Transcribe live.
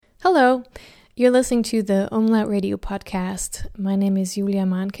Hello, you're listening to the Umlaut Radio podcast. My name is Julia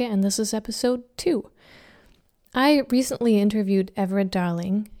Manke, and this is episode 2. I recently interviewed Everett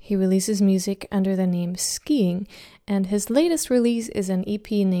Darling. He releases music under the name Skiing, and his latest release is an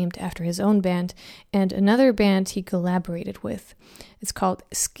EP named after his own band and another band he collaborated with. It's called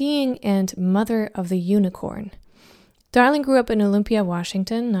Skiing and Mother of the Unicorn. Darling grew up in Olympia,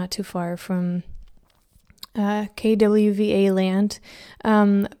 Washington, not too far from KWVA land,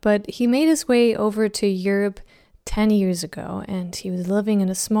 but he made his way over to Europe 10 years ago, and he was living in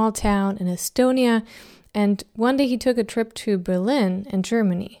a small town in Estonia, and one day he took a trip to Berlin in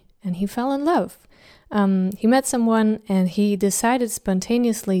Germany, and he fell in love. He met someone, and he decided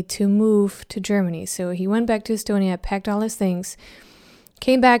spontaneously to move to Germany, so he went back to Estonia, packed all his things,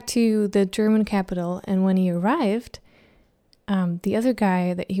 came back to the German capital, and when he arrived, the other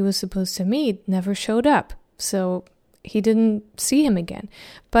guy that he was supposed to meet never showed up. So he didn't see him again.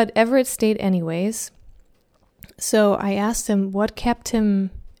 But Everett stayed anyways. So I asked him what kept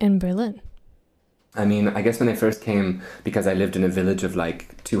him in Berlin. I mean, I guess when I first came, because I lived in a village of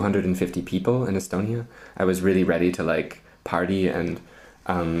like 250 people in Estonia, I was really ready to party and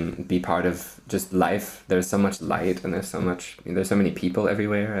be part of just life. There's so much light and there's so many people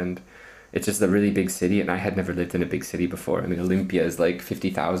everywhere, and it's just a really big city, and I had never lived in a big city before. I mean, Olympia is like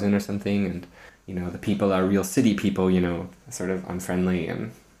 50,000 or something, and the people are real city people, sort of unfriendly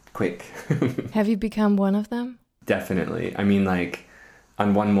and quick. Have you become one of them? Definitely. I mean,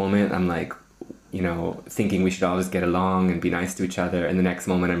 on one moment, I'm thinking we should always get along and be nice to each other. And the next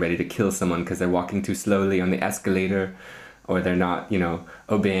moment, I'm ready to kill someone because they're walking too slowly on the escalator, or they're not,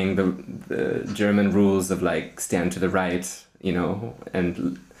 obeying the German rules of stand to the right,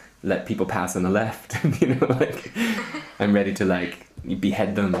 and let people pass on the left. I'm ready to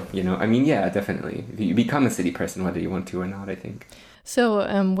behead them, I mean, yeah, definitely. You become a city person whether you want to or not, I think. So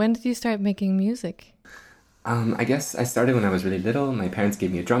when did you start making music? I guess I started when I was really little. My parents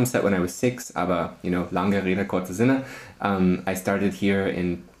gave me a drum set when I was 6, aber, lange Rede, kurze Sinne. I started here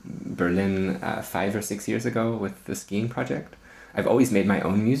in Berlin 5 or 6 years ago with the skiing project. I've always made my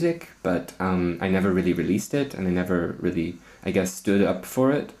own music, but I never really released it, and I never really, I guess, stood up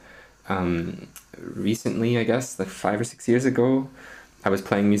for it. Recently, I guess, 5 or 6 years ago, I was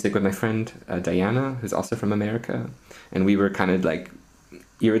playing music with my friend Diana, who's also from America, and we were kind of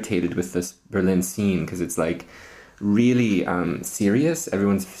irritated with this Berlin scene because it's really serious.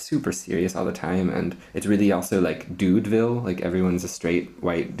 Everyone's super serious all the time, and it's really also dudeville. Everyone's a straight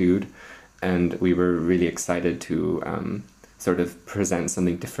white dude, and we were really excited to sort of present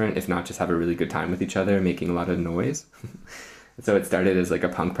something different, if not just have a really good time with each other, making a lot of noise. So it started as a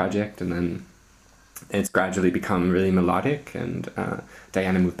punk project, and then it's gradually become really melodic, and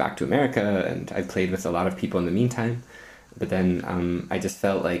Diana moved back to America, and I've played with a lot of people in the meantime. But then I just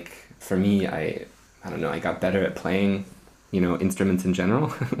felt for me, I don't know, I got better at playing, instruments in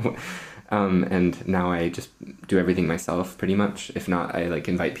general. And now I just do everything myself pretty much. If not, I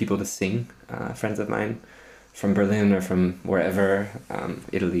invite people to sing, friends of mine from Berlin or from wherever,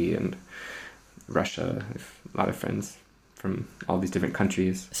 Italy and Russia. I have a lot of friends from all these different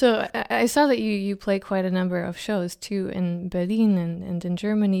countries. So I saw that you play quite a number of shows too in Berlin and in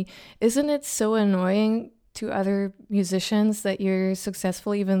Germany. Isn't it so annoying to other musicians that you're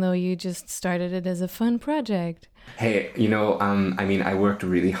successful even though you just started it as a fun project? Hey, I mean, I worked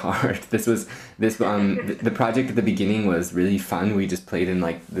really hard. The project at the beginning was really fun. We just played in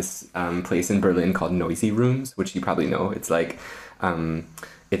this place in Berlin called Noisy Rooms, which you probably know. It's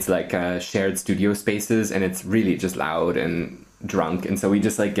shared studio spaces, and it's really just loud and drunk. And so we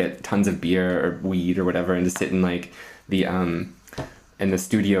just get tons of beer or weed or whatever, and just sit in in the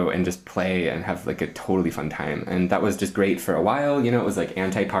studio and just play and have a totally fun time. And that was just great for a while. It was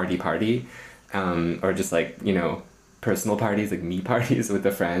anti-party, or just personal parties, me parties with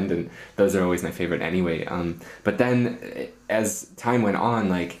a friend, and those are always my favorite anyway. But then as time went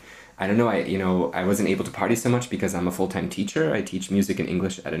on, I don't know, I wasn't able to party so much because I'm a full-time teacher. I teach music and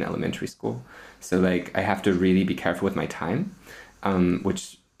English at an elementary school. So I have to really be careful with my time,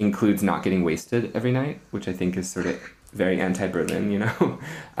 which includes not getting wasted every night, which I think is sort of very anti-Berlin,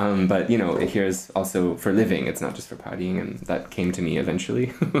 but here's also for living. It's not just for partying, and that came to me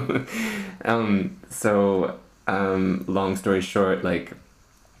eventually. Long story short,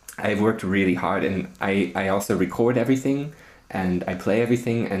 I've worked really hard, and I also record everything, and I play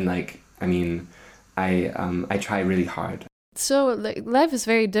everything, and I try really hard. So life is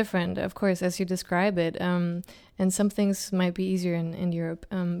very different, of course, as you describe it, and some things might be easier in Europe.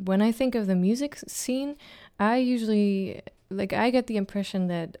 When I think of the music scene, I usually, I get the impression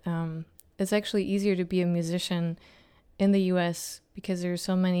that it's actually easier to be a musician in the US because there are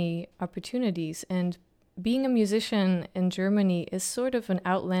so many opportunities. And being a musician in Germany is sort of an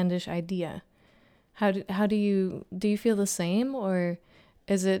outlandish idea. How do you feel the same, or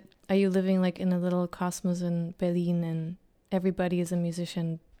are you living like in a little cosmos in Berlin and everybody is a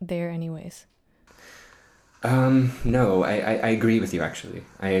musician there anyways? No, I agree with you actually.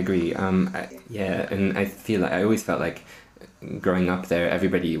 I agree. Yeah, and I always felt like growing up there,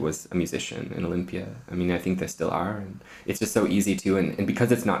 everybody was a musician in Olympia. I mean, I think they still are. And it's just so easy to, and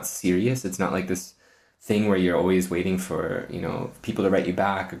because it's not serious, it's not like this thing where you're always waiting for, people to write you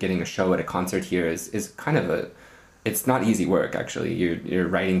back, or getting a show at a concert here is kind of it's not easy work actually. You're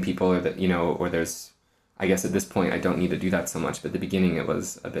writing people, or that, or there's, I guess at this point I don't need to do that so much, but at the beginning it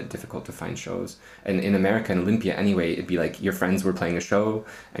was a bit difficult to find shows. And in America and Olympia anyway, it'd be like your friends were playing a show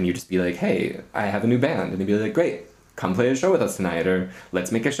and you'd just be like, hey, I have a new band. And they'd be like, great, come play a show with us tonight, or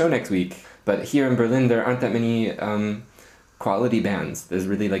let's make a show next week. But here in Berlin, there aren't that many quality bands. There's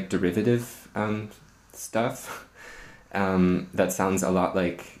really like derivative stuff that sounds a lot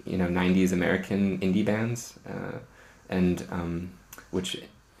like 90s American indie bands, and which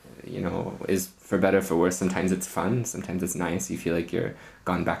is for better or for worse. Sometimes it's fun, sometimes it's nice, you feel like you're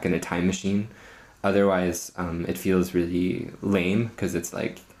gone back in a time machine. Otherwise it feels really lame because it's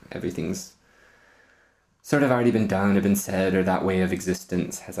like everything's sort of already been done or been said, or that way of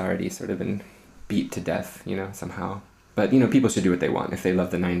existence has already sort of been beat to death, somehow. But people should do what they want. If they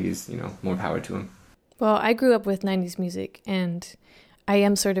love the 90s, more power to them. Well, I grew up with 90s music, and I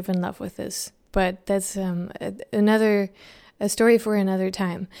am sort of in love with this, but that's a story for another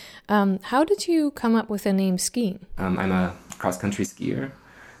time. How did you come up with the name Skiing? I'm a cross-country skier,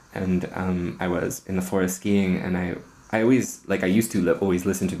 and I was in the forest skiing, and I always, I used to always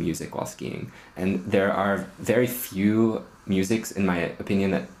listen to music while skiing, and there are very few musics, in my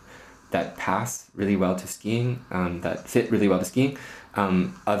opinion, that pass really well to skiing, that fit really well to skiing.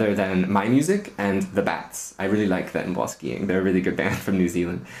 Other than my music and the Bats. I really like them while skiing. They're a really good band from New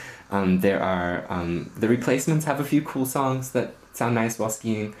Zealand. There are the Replacements have a few cool songs that sound nice while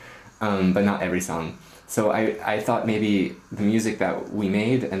skiing, but not every song. So I thought maybe the music that we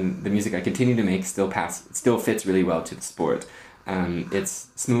made and the music I continue to make still fits really well to the sport. It's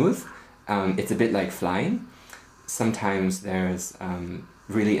smooth. It's a bit like flying. Sometimes there's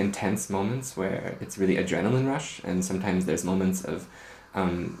really intense moments where it's really adrenaline rush, and sometimes there's moments of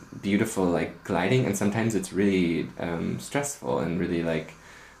beautiful gliding, and sometimes it's really stressful and really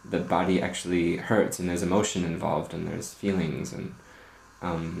the body actually hurts, and there's emotion involved, and there's feelings, and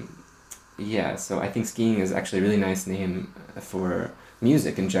so I think skiing is actually a really nice name for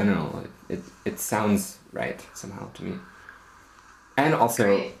music in general. It sounds right somehow to me. And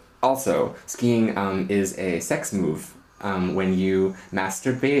also skiing is a sex move. When you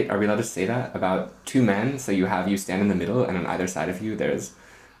masturbate, are we allowed to say that, about two men? So you stand in the middle, and on either side of you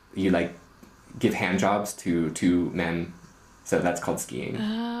you give hand jobs to two men. So that's called skiing.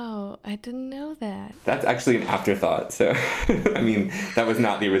 Oh, I didn't know that. That's actually an afterthought. So I mean, that was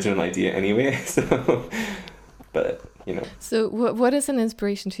not the original idea anyway. So, but So what is an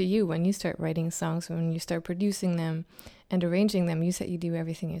inspiration to you when you start writing songs, when you start producing them and arranging them? You said you do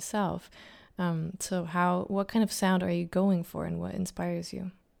everything yourself. So what kind of sound are you going for, and what inspires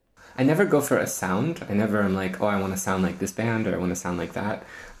you? I never go for a sound. I never am like, oh, I want to sound like this band, or I want to sound like that.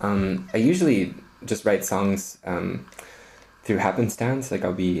 I usually just write songs through happenstance.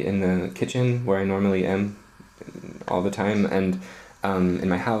 I'll be in the kitchen where I normally am all the time, and in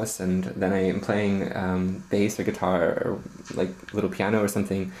my house, and then I am playing bass or guitar or little piano or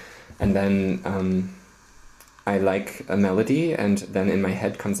something, and then I like a melody, and then in my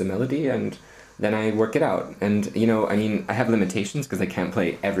head comes a melody, and then I work it out. And, I have limitations because I can't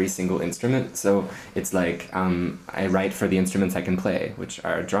play every single instrument. So it's I write for the instruments I can play, which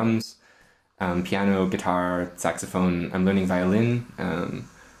are drums, piano, guitar, saxophone. I'm learning violin,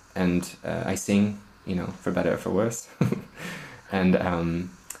 and I sing, for better or for worse. And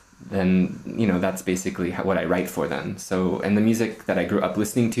then, that's basically what I write for then. So, and the music that I grew up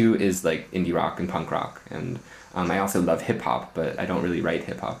listening to is indie rock and punk rock. And I also love hip hop, but I don't really write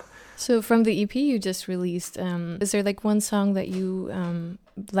hip hop. So from the EP you just released, is there one song that you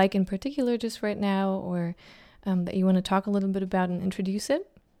like in particular just right now, or that you want to talk a little bit about and introduce it?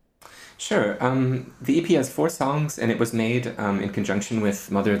 Sure. The EP has 4 songs, and it was made in conjunction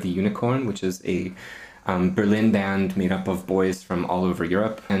with Mother of the Unicorn, which is a Berlin band made up of boys from all over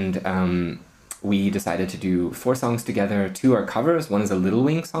Europe. And we decided to do 4 songs together. 2 are covers. One is a Little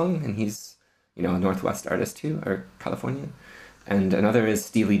Wing song, and he's, a Northwest artist too, or Californian. And another is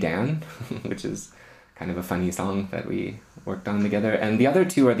Steely Dan, which is kind of a funny song that we worked on together. And the other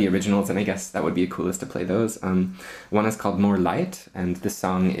two are the originals, and I guess that would be coolest to play those. One is called More Light, and this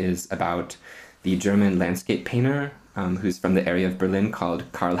song is about the German landscape painter who's from the area of Berlin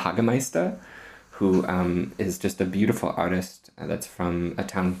called Karl Hagemeister, who is just a beautiful artist that's from a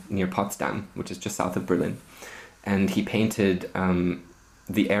town near Potsdam, which is just south of Berlin. And he painted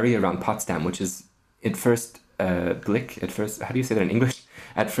the area around Potsdam, which is at first blick, at first, how do you say that in English?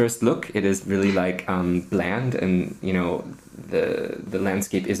 At first look, it is really like bland, and the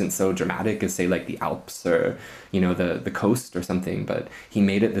landscape isn't so dramatic as say like the Alps or the coast or something. But he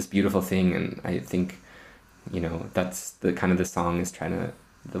made it this beautiful thing, and I think that's the kind of the song is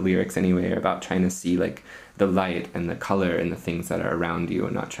the lyrics anyway are about trying to see like the light and the color and the things that are around you,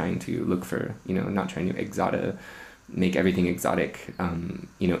 and not trying to look for not trying to make everything exotic,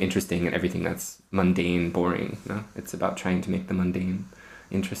 interesting, and everything that's mundane boring. It's about trying to make the mundane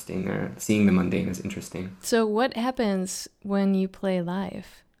interesting, or seeing the mundane as interesting. So what happens when you play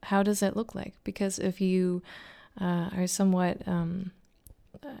live? How does that look like? Because if you are somewhat,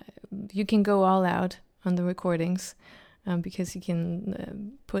 you can go all out on the recordings because you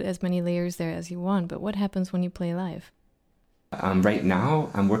can put as many layers there as you want. But what happens when you play live? Right now,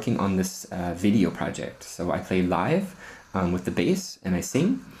 I'm working on this video project. So I play live with the bass and I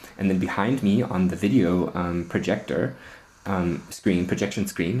sing. And then behind me on the video projection screen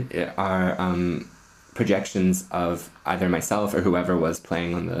are projections of either myself or whoever was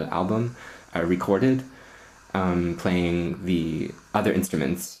playing on the album recorded, playing the other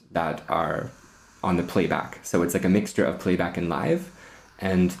instruments that are on the playback. So it's like a mixture of playback and live.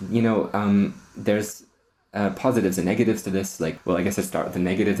 And, there's positives and negatives to this. Like, well, I guess I start with the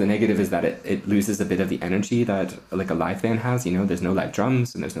negative. The negative is that it loses a bit of the energy that like a live band has. There's no live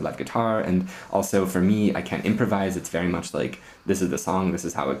drums and there's no live guitar. And also for me, I can't improvise. It's very much like, this is the song, this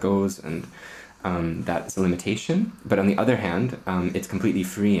is how it goes. And that's a limitation. But on the other hand, it's completely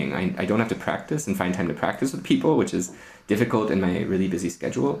freeing. I don't have to practice and find time to practice with people, which is difficult in my really busy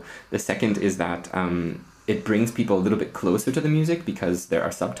schedule. The second is that it brings people a little bit closer to the music because there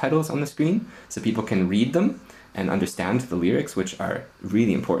are subtitles on the screen, so people can read them and understand the lyrics, which are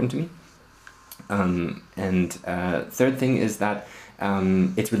really important to me. And third thing is that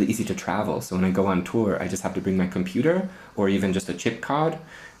it's really easy to travel. So when I go on tour, I just have to bring my computer or even just a chip card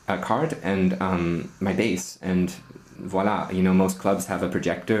and my bass, and voila. Most clubs have a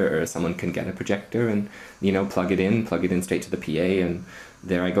projector, or someone can get a projector and plug it in straight to the PA, and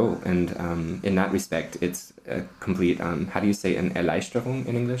there I go. And in that respect, it's a complete how do you say an Erleichterung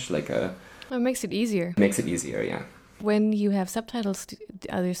in English? Like it makes it easier. Makes it easier, yeah. When you have subtitles,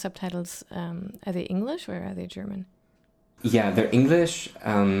 are there subtitles? Are they English or are they German? Yeah, they're English,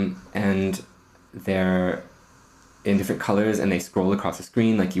 and they're in different colors, and they scroll across the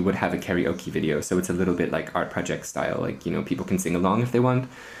screen like you would have a karaoke video. So it's a little bit like art project style, like people can sing along if they want.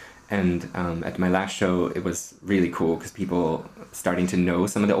 And at my last show, it was really cool because people starting to know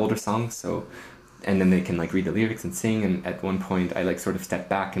some of the older songs. So, and then they can like read the lyrics and sing. And at one point, I like sort of stepped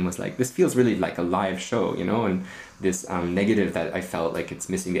back and was like, this feels really like a live show, And this negative that I felt like it's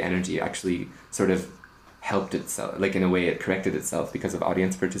missing the energy actually sort of helped itself, like in a way it corrected itself because of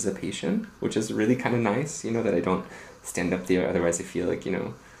audience participation, which is really kind of nice, that I don't stand up there. Otherwise I feel like,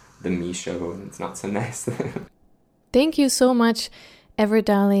 the me show, and it's not so nice. Thank you so much, Everett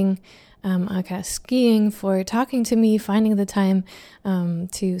Darling, aka Skiing, for talking to me, finding the time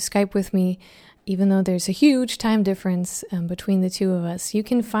to Skype with me, even though there's a huge time difference between the two of us. You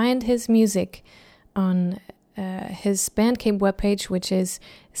can find his music on his Bandcamp webpage, which is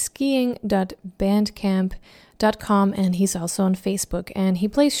skiing.bandcamp.com, and he's also on Facebook, and he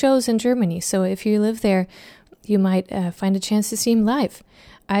plays shows in Germany, so if you live there you might find a chance to see him live.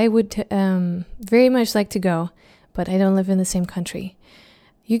 I would very much like to go, but I don't live in the same country.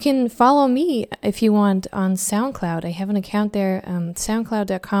 You can follow me if you want on SoundCloud. I have an account there,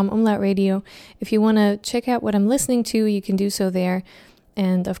 soundcloud.com/umlautradio. If you want to check out what I'm listening to, you can do so there.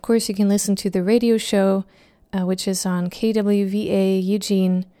 And of course you can listen to the radio show, which is on KWVA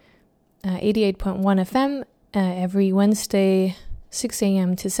Eugene 88.1 FM every Wednesday, 6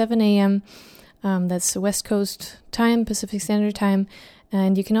 a.m. to 7 a.m. That's West Coast time, Pacific Standard Time.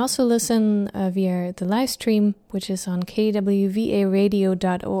 And you can also listen via the live stream, which is on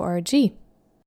kwvaradio.org.